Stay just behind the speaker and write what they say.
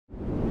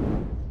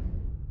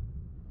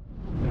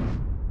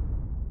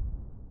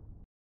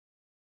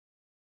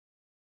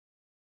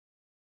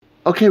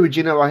Okay,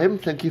 Regina Rahim,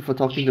 thank you for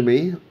talking to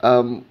me.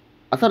 I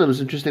thought it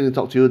was interesting to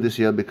talk to you this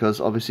year because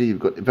obviously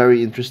you've got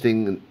very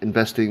interesting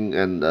investing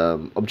and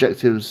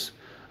objectives,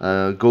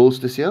 goals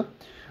this year.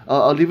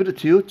 I'll leave it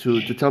to you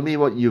to tell me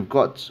what you've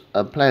got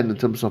planned in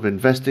terms of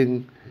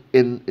investing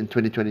in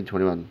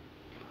 2021.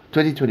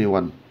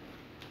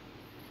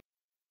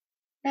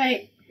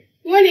 Right.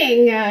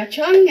 Morning,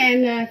 Chuang,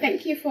 and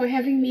thank you for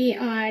having me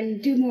on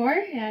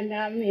DoMore. And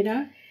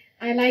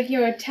I like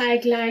your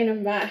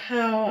tagline about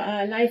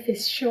how life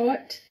is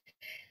short.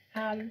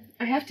 I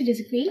have to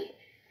disagree.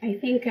 I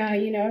think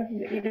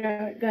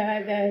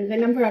the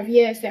number of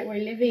years that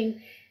we're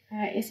living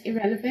is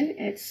irrelevant.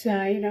 It's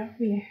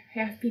we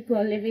have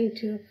people living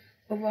to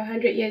over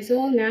 100 years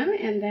old now,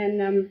 and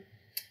then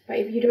but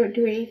if you don't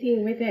do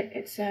anything with it,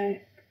 it's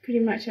pretty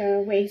much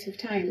a waste of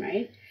time,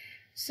 right?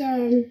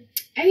 So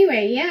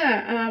anyway,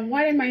 yeah,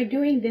 what am I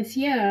doing this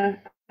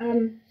year?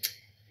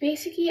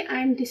 Basically,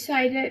 I've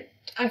decided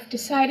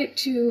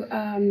to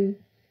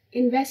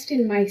invest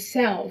in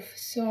myself.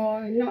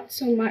 So not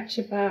so much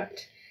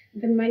about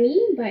the money,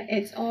 but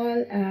it's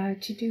all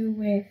to do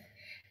with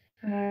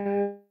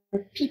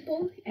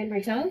people and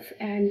myself,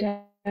 and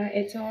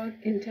it's all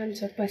in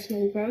terms of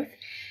personal growth.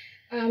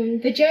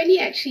 The journey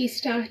actually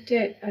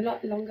started a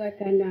lot longer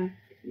than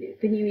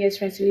the New Year's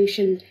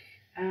resolution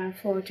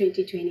for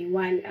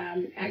 2021.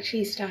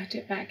 Actually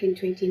started back in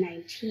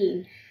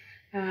 2019,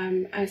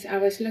 as I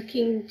was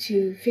looking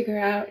to figure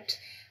out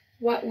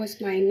what was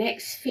my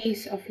next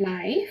phase of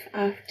life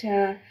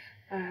after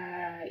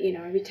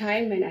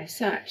retirement as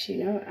such.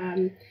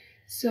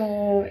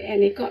 So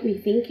and it got me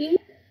thinking,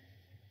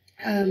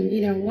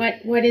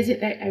 what is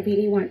it that I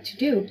really want to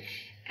do?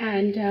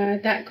 And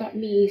that got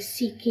me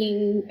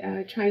seeking,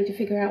 trying to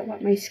figure out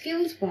what my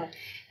skills were.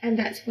 And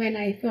that's when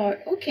I thought,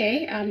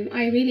 okay,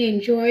 I really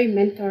enjoy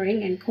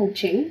mentoring and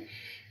coaching.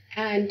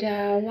 And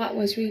what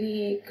was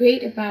really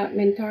great about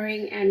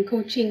mentoring and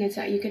coaching is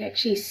that you could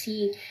actually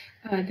see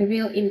the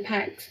real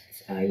impact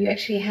you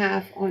actually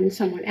have on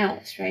someone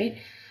else, right?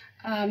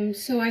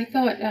 So I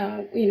thought,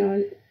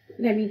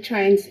 let me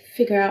try and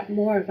figure out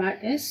more about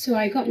this. So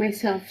I got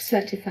myself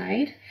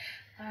certified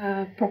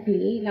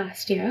properly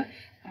last year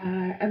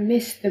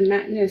amidst the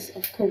madness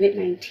of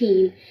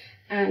COVID-19.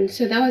 And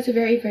so that was a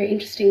very, very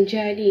interesting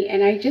journey.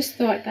 And I just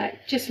thought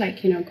that just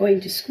like,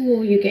 going to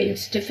school, you get your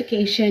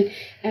certification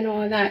and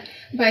all that.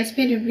 But it's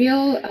been a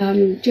real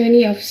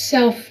journey of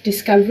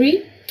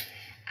self-discovery.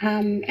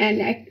 And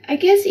I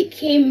guess it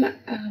came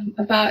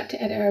about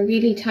at a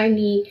really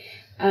timely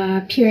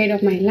period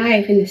of my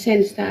life, in the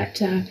sense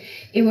that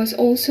it was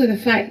also the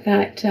fact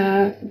that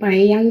my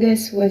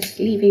youngest was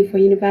leaving for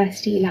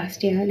university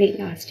late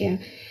last year.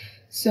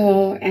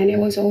 So, and it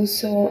was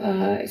also,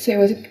 so it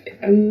was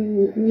a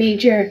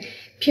major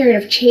period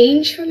of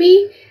change for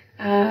me.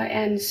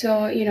 And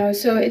so,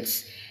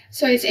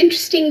 so it's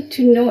interesting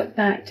to note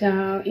that,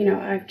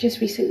 I've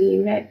just recently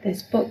read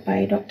this book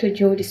by Dr.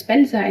 Joe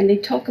Dispenza, and they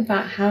talk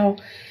about how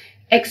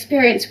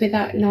experience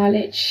without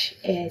knowledge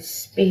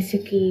is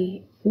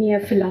basically mere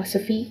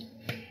philosophy,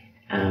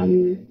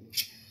 um,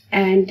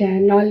 and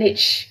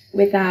knowledge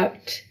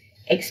without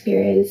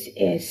experience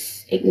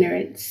is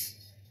ignorance.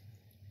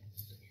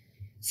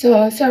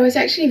 So it's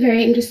actually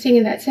very interesting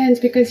in that sense,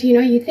 because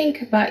you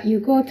think about, you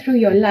go through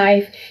your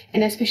life,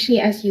 and especially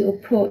as you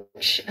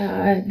approach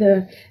as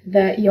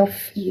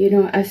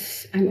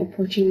I'm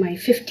approaching my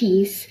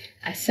 50s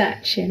as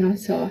such,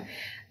 so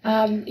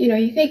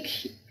you think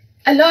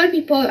a lot of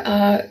people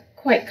are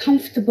quite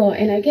comfortable,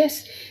 and I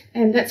guess,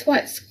 and that's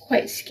what's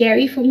quite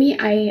scary for me.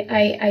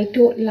 I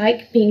don't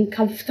like being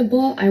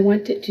comfortable. I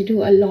wanted to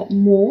do a lot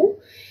more.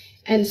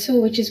 And so,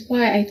 which is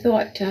why I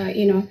thought,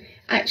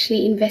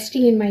 actually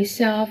investing in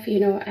myself,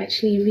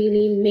 actually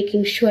really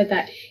making sure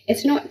that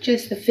it's not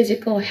just the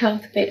physical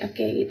health bit.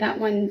 Okay, that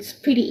one's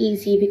pretty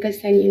easy,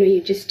 because then, you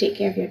just take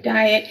care of your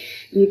diet,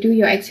 you do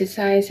your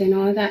exercise and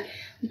all that.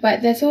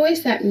 But there's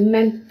always that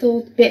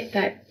mental bit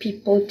that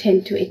people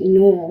tend to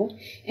ignore.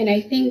 And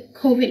I think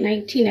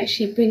COVID-19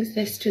 actually brings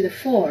this to the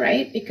fore,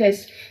 right?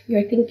 Because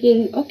you're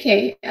thinking,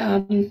 okay,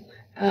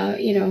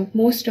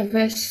 most of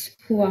us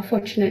who are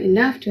fortunate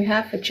enough to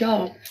have a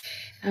job,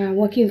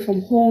 working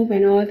from home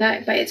and all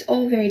that, but it's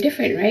all very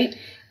different, right?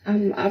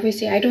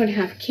 Obviously, I don't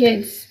have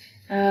kids,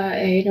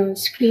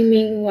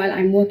 screaming while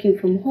I'm working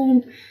from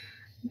home,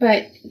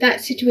 but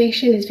that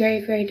situation is very,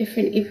 very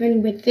different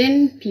even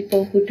within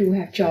people who do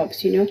have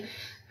jobs.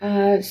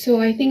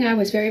 So I think I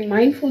was very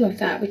mindful of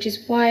that, which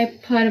is why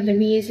part of the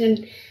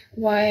reason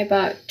why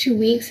about 2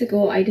 weeks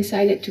ago I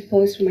decided to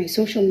post on my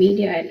social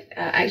media and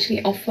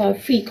actually offer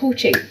free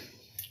coaching.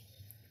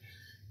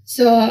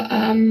 So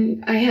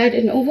I had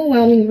an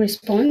overwhelming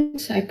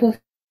response. I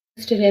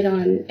posted it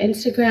on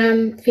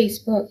Instagram,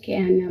 Facebook,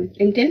 and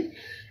LinkedIn.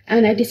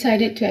 And I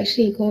decided to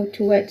actually move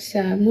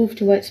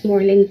towards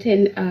more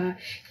LinkedIn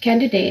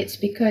candidates,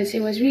 because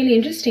it was really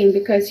interesting,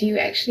 because you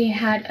actually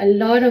had a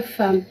lot of,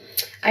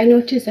 I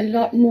noticed a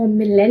lot more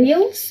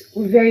millennials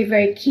were very,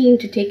 very keen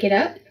to take it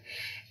up.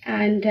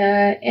 And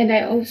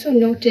I also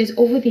noticed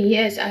over the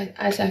years,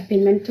 as I've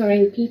been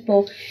mentoring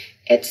people,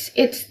 it's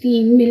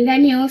the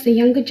millennials, the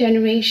younger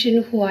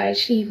generation, who are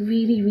actually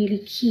really, really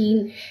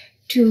keen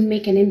to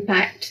make an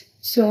impact.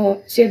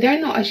 So they're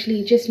not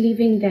actually just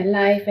living their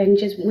life and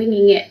just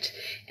winging it.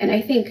 And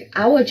I think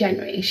our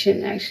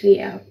generation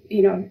actually,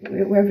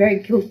 we're very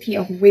guilty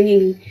of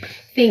winging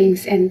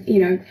things and,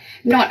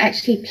 not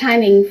actually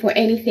planning for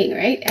anything,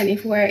 right? And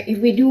if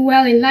we do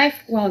well in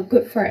life, well,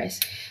 good for us.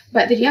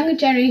 But the younger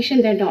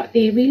generation, they're not.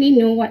 They really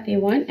know what they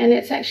want, and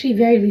it's actually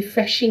very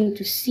refreshing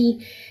to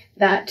see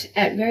that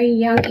at very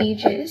young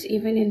ages,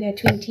 even in their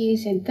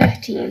 20s and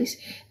 30s,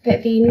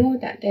 that they know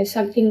that there's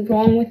something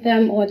wrong with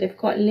them, or they've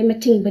got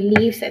limiting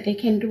beliefs that they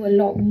can do a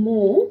lot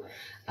more,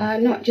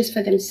 not just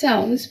for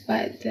themselves,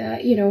 but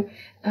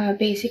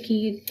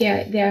basically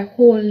their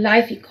whole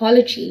life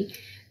ecology.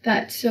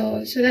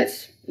 So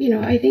that's,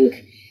 I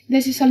think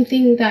this is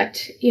something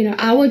that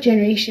our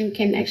generation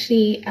can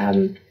actually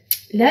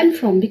learn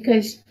from,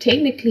 because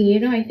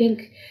technically, I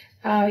think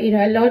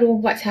a lot of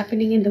what's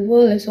happening in the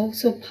world is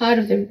also part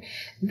of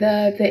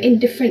the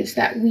indifference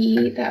that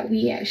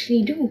we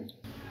actually do.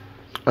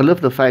 I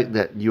love the fact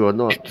that you are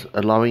not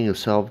allowing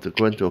yourself to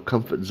go into a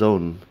comfort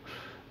zone.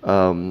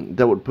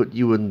 That would put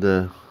you in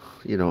the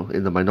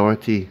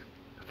minority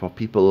for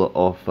people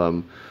of,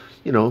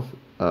 you know,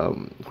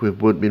 who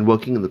have been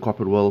working in the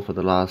corporate world for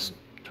the last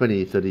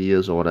 20, 30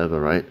 years or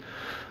whatever, right?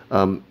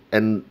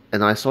 And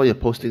I saw you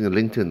posting on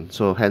LinkedIn,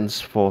 so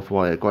henceforth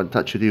why I got in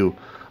touch with you.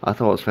 I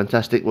thought it was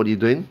fantastic. What are you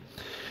doing?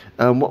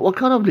 What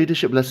kind of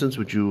leadership lessons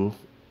would you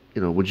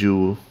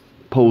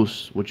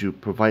post, would you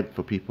provide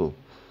for people?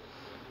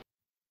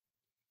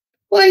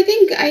 Well, I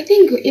think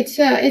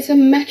it's a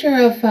matter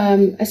of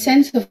a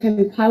sense of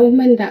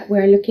empowerment that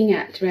we're looking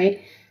at, right?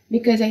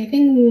 Because I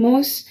think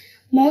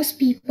most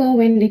people,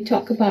 when they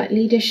talk about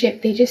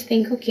leadership, they just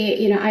think,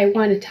 okay, I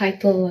want a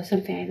title or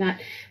something like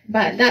that.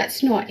 But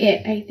that's not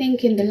it. I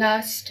think in the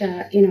last,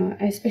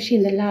 especially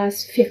in the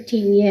last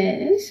 15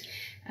 years,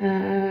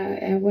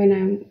 when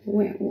I'm,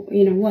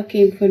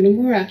 working for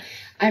Nomura,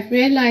 I've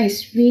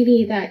realized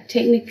really that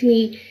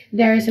technically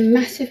there is a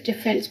massive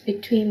difference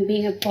between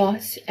being a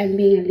boss and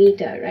being a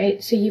leader,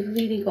 right? So you've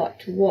really got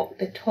to walk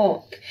the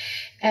talk.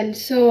 And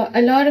so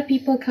a lot of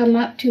people come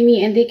up to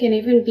me, and they can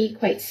even be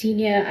quite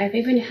senior. I've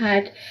even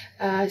had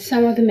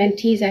some of the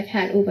mentees I've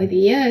had over the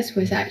years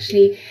was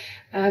actually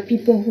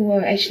people who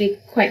are actually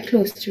quite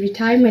close to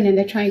retirement, and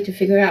they're trying to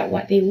figure out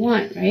what they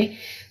want, right?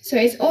 So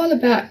it's all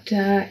about,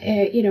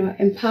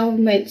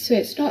 empowerment. So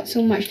it's not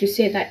so much to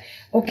say that,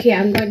 okay,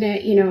 I'm going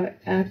to,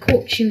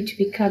 coach you to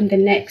become the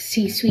next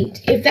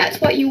C-suite. If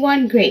that's what you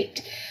want,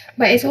 great.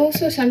 But it's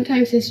also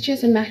sometimes it's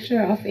just a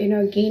matter of,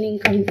 gaining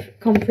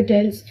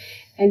confidence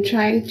and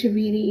trying to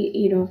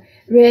really,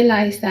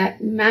 realize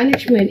that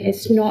management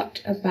is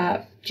not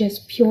about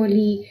just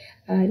purely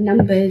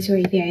numbers or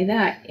anything like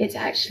that. It's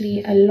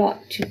actually a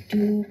lot to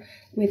do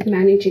with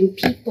managing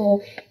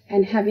people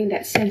and having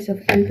that sense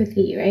of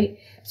empathy, right?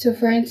 So,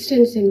 for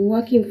instance, in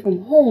working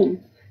from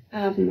home,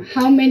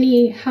 how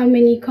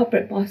many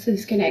corporate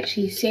bosses can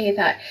actually say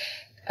that,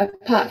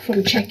 apart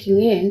from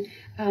checking in,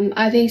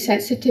 are they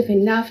sensitive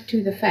enough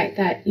to the fact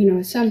that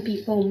some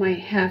people might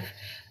have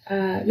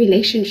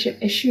relationship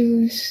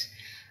issues,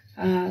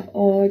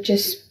 or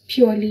just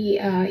purely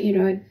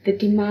the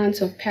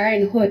demands of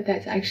parenthood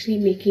that's actually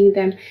making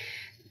them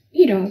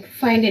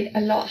find it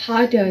a lot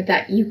harder,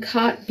 that you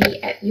can't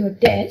be at your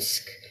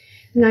desk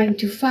 9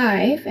 to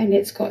 5, and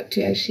it's got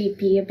to actually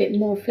be a bit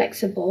more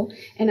flexible.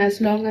 And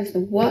as long as the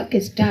work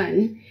is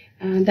done,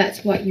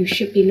 that's what you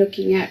should be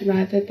looking at,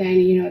 rather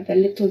than the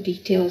little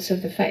details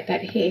of the fact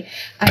that, hey,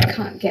 I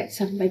can't get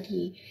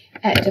somebody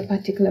at a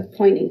particular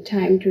point in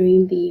time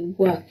during the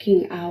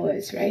working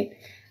hours, right?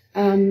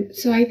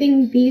 So I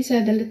think these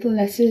are the little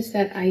lessons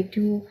that I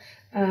do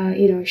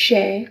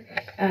share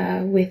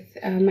with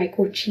my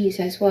coachees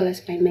as well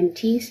as my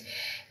mentees.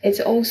 It's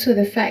also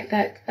the fact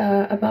that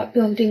about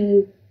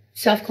building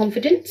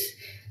self-confidence.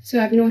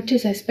 So I've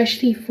noticed,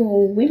 especially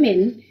for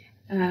women,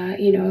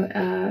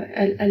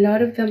 a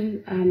lot of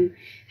them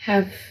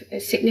have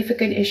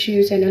significant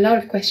issues, and a lot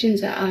of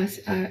questions are asked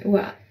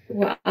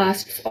were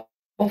asked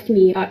of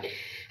me about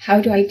how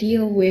do I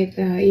deal with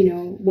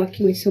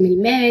working with so many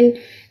men,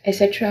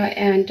 etc.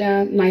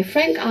 And my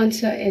frank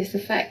answer is the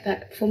fact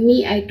that for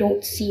me, I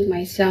don't see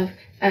myself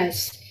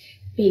as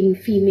being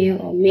female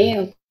or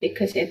male,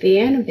 because at the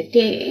end of the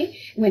day,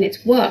 when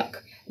it's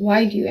work,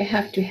 why do you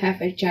have to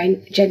have a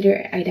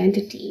gender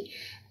identity?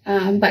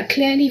 But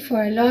clearly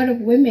for a lot of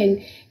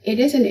women, it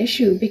is an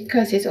issue,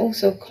 because it's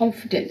also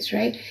confidence,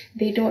 right?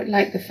 They don't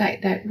like the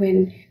fact that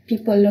when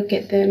people look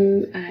at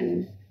them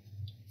and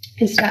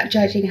start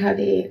judging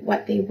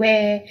what they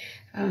wear,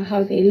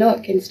 how they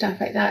look and stuff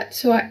like that.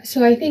 So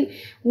I think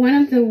one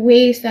of the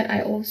ways that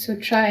I also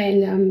try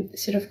and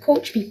sort of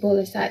coach people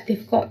is that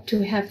they've got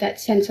to have that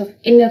sense of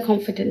inner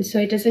confidence. So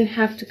it doesn't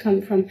have to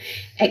come from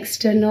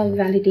external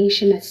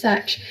validation as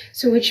such.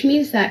 So which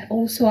means that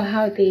also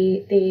how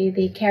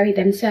they carry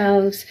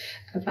themselves,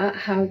 about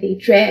how they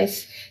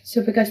dress.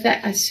 So because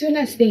that, as soon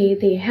as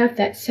they have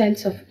that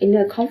sense of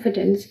inner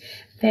confidence,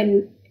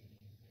 then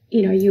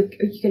you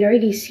can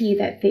already see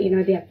that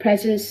their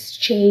presence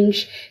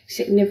change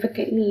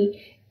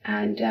significantly,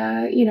 and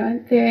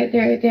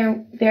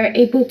they're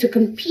able to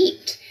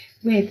compete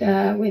with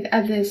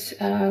others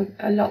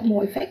a lot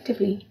more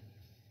effectively.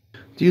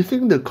 Do you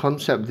think the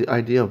concept, the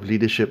idea of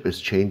leadership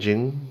is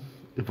changing,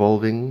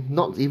 evolving,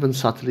 not even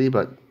subtly,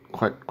 but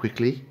quite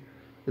quickly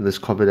in this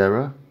COVID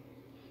era?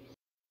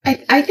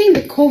 I think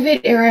the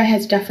COVID era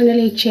has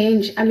definitely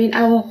changed. I mean,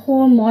 our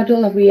whole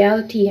model of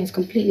reality has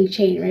completely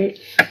changed, right?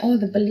 All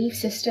the belief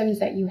systems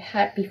that you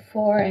had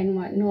before and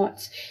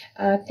whatnot,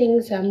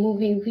 things are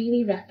moving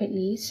really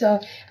rapidly.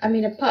 So, I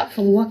mean, apart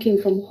from working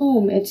from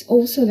home, it's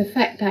also the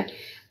fact that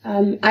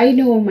I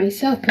know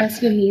myself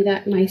personally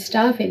that my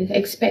staff is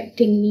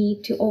expecting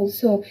me to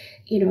also,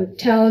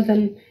 tell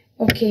them,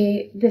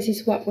 okay, this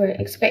is what we're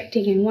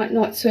expecting and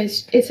whatnot. So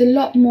it's a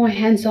lot more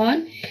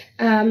hands-on.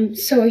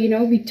 So,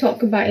 we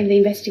talk about in the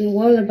investing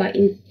world about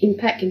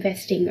impact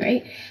investing,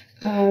 right?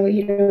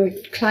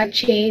 Climate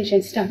change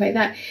and stuff like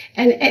that.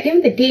 And at the end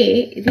of the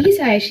day, these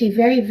are actually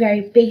very,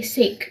 very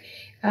basic,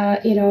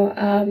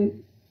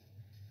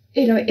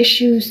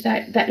 issues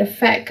that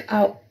affect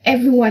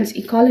everyone's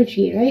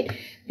ecology, right?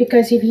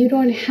 Because if you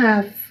don't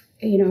have,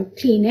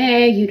 clean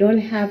air, you don't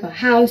have a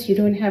house, you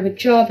don't have a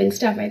job and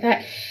stuff like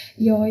that,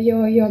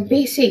 your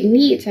basic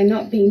needs are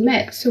not being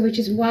met. So which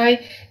is why,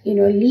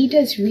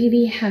 leaders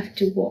really have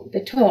to walk the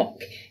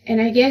talk.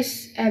 And I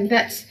guess, and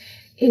that's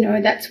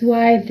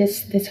why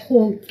this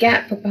whole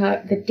gap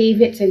about the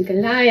Davids and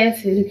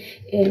Goliaths and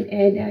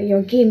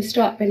your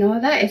GameStop and all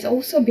that is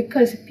also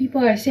because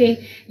people are saying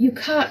you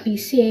can't be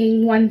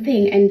saying one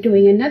thing and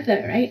doing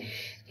another, right?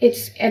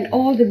 And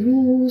all the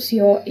rules,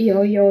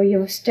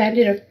 your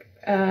standard of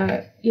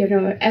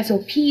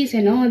SOPs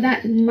and all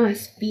that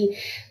must be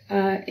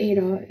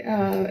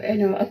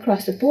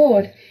across the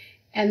board,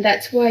 and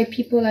that's why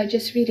people are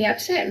just really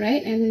upset,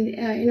 right?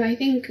 And I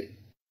think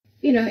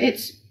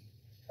it's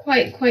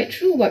quite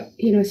true what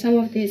some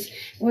of this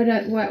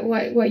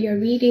what you're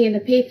reading in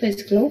the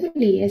papers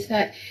globally is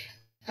that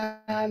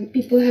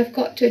people have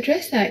got to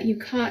address that. You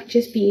can't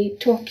just be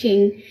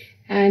talking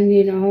and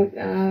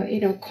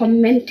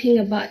commenting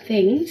about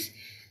things,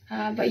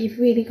 but you've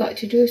really got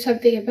to do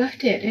something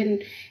about it.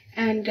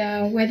 And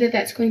whether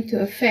that's going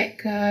to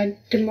affect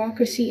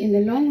democracy in the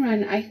long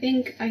run, I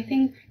think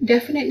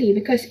definitely,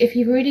 because if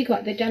you've already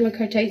got the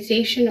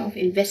democratization of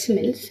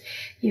investments,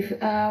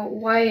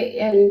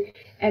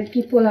 and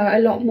people are a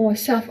lot more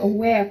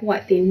self-aware of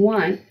what they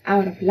want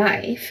out of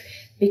life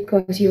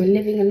because you're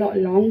living a lot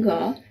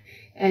longer.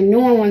 And no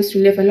one wants to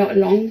live a lot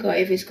longer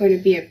if it's going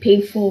to be a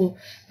painful,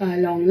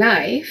 long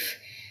life.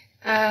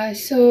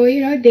 So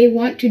they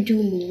want to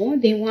do more.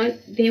 They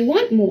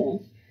want more.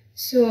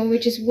 So,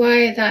 which is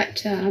why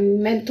that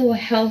mental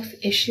health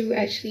issue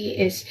actually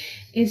is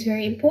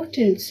very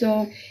important.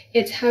 So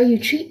it's how you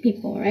treat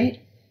people, right?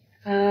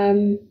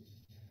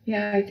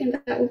 Yeah, I think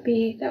that would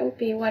be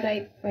what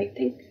I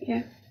think.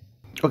 Yeah.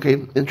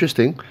 Okay,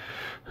 interesting.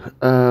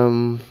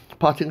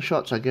 Parting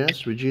shots, I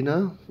guess,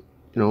 Regina.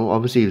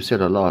 Obviously you've said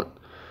a lot.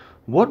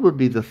 What would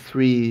be the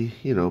three,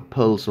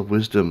 pearls of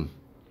wisdom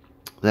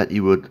that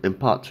you would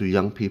impart to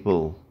young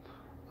people,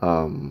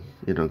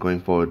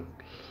 going forward?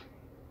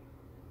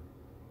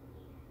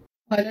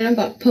 I don't know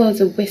about pearls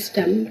of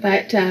wisdom,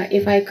 but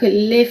if I could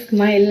live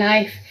my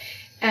life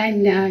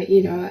and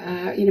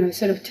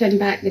sort of turn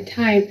back the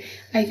time,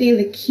 I think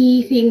the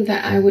key thing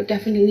that I would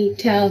definitely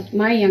tell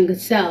my younger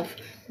self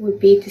would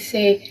be to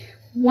say,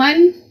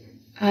 one,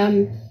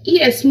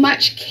 eat as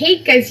much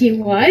cake as you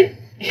want.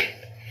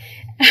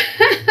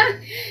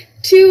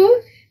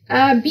 Two,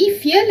 be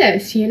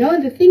fearless.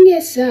 The thing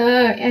is,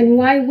 and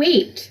why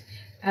wait?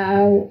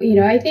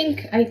 I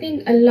think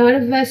a lot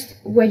of us,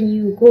 when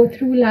you go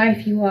through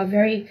life, you are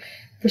very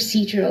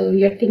procedural.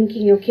 You're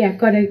thinking, okay, I've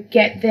got to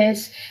get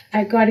this,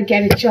 I've got to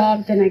get a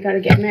job, then I got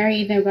to get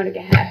married, then I've got to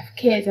have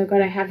kids, I've got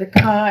to have the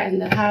car and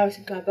the house,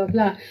 blah blah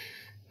blah.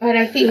 But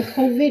I think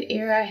COVID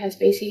era has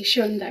basically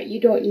shown that you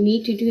don't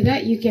need to do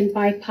that. You can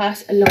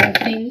bypass a lot of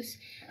things.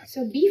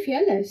 So be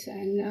fearless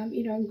and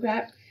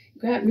grab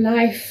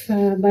life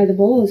by the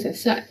balls as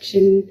such,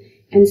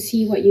 and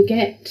see what you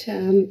get.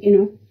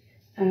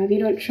 If you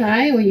don't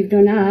try or you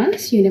don't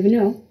ask, you never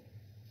know.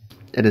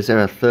 And is there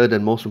a third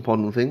and most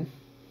important thing?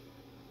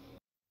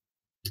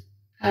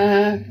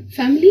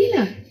 Family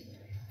lah.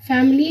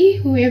 Family,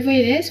 whoever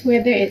it is,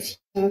 whether it's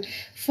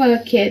for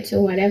kids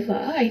or whatever,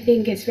 I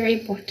think it's very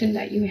important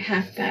that you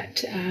have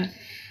that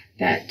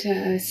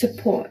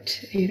support,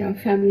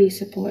 family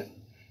support.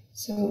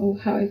 So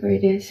however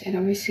it is, and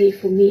obviously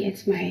for me,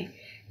 it's my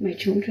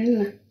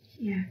children lah.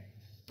 Yeah.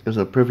 It was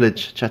a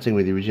privilege chatting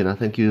with you, Regina.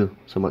 Thank you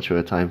so much for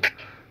your time.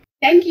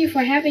 Thank you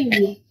for having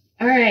me.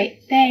 All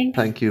right, thanks.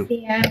 Thank you.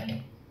 See ya.